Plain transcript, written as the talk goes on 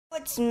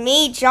It's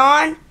me,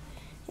 John,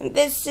 and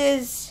this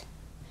is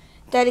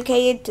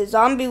dedicated to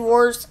Zombie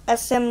Wars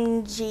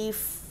SMG.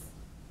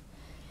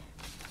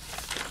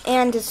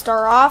 And to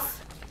start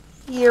off,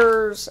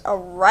 here's a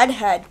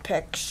redhead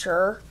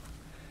picture.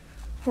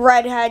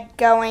 Redhead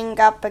going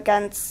up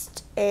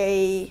against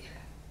a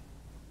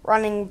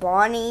running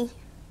Bonnie.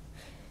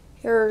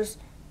 Here's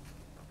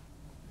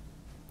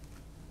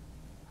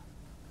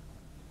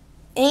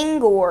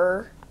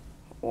Angor,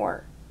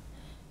 or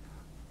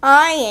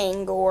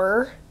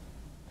Angor.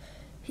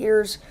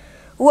 Here's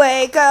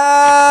wake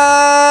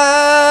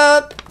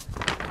up,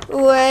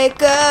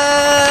 wake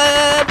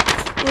up,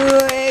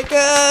 wake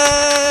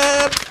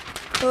up,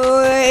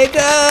 wake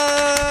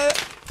up.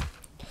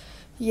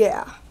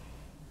 Yeah.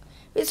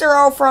 These are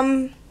all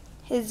from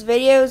his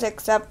videos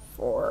except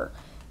for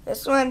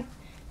this one.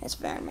 It's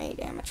fan-made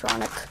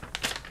animatronic.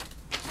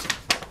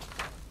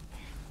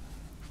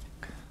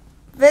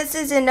 This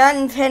is an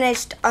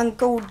unfinished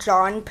Uncle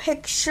John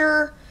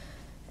picture,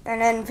 an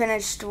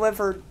unfinished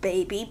withered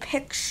baby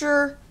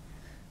picture,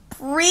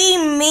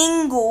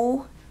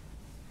 pre-Mingle,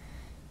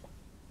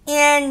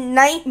 and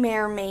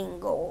Nightmare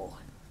Mingle.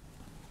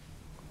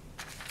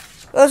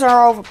 Those are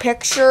all the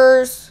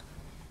pictures.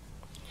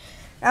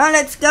 Now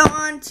let's go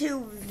on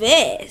to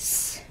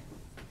this.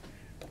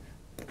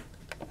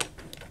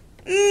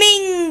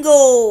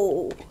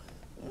 Mingle!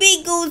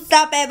 Mingle,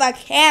 stop at my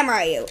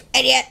camera, you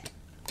idiot!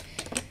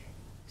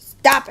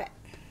 Stop it.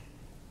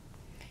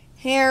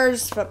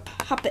 Here's the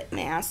puppet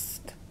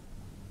mask.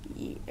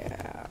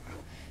 Yeah,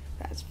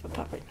 that's the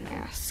puppet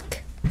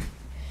mask.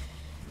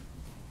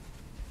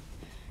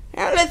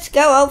 Now let's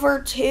go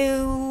over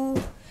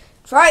to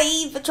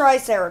the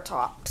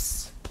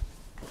Triceratops.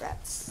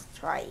 That's the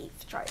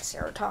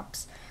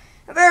Triceratops.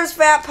 And there's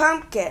that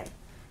pumpkin.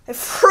 I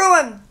threw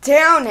him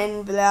down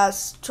in the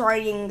last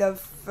trying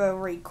of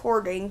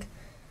recording.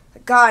 I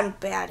got a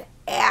bad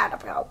ad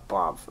about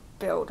Bob the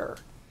Builder.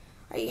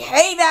 I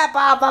hate that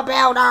Bob the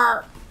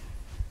Builder!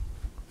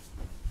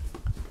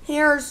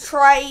 Here's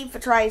the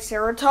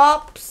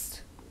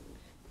Triceratops.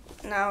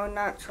 No,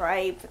 not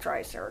the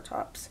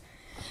Triceratops.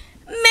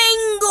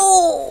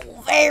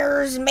 Mingle!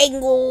 There's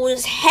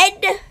Mingle's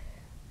head.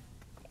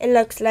 It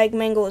looks like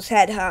Mingle's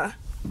head, huh?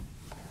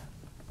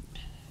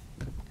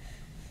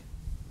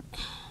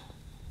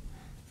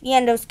 The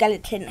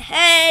endoskeleton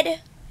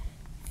head.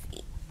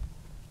 The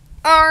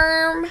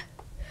arm.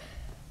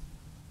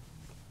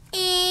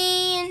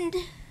 And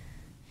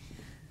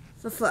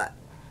the foot.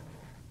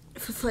 The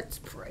foot's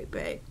pretty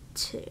big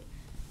too.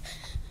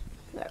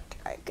 Look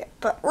like it.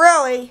 But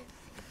really,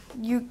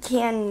 you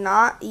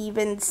cannot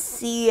even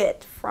see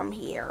it from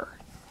here.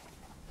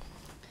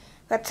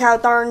 That's how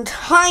darn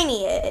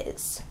tiny it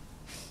is.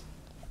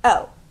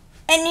 Oh,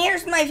 and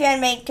here's my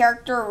fan-made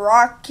character,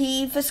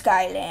 Rocky the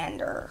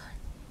Skylander.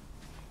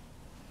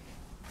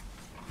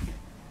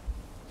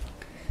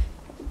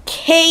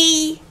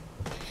 Okay,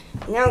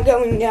 now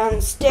going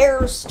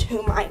downstairs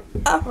to my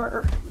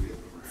other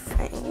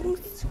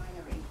things.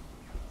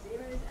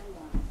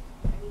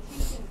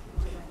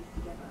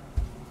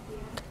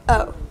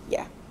 Oh,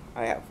 yeah,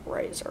 I have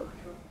Razor.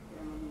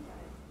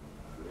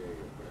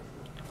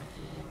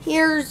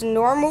 Here's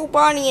normal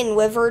Bonnie and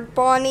withered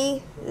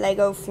Bonnie,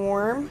 Lego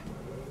form.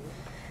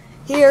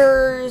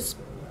 Here's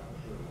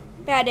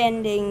bad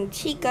ending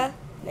Chica,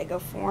 Lego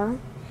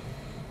form.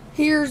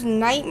 Here's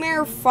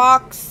Nightmare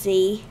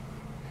Foxy,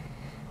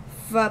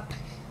 the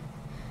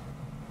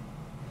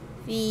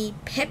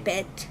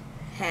Pipit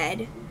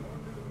head,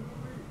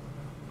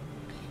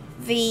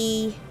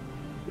 the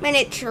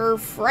miniature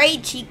Frey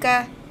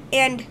Chica,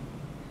 and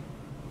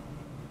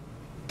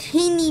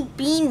Teeny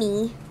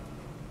Beanie,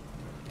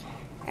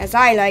 as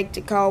I like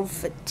to call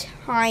the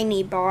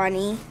tiny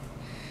Bonnie.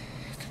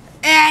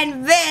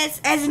 And this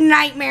is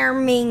Nightmare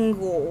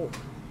Mingle.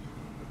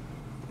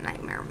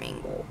 Nightmare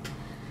Mingle.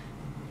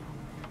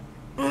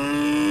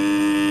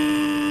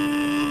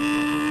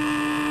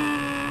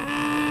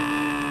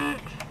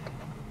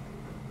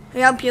 I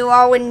hope you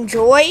all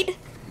enjoyed.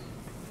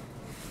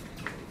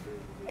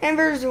 And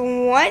there's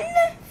one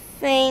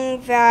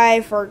thing that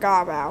I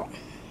forgot about.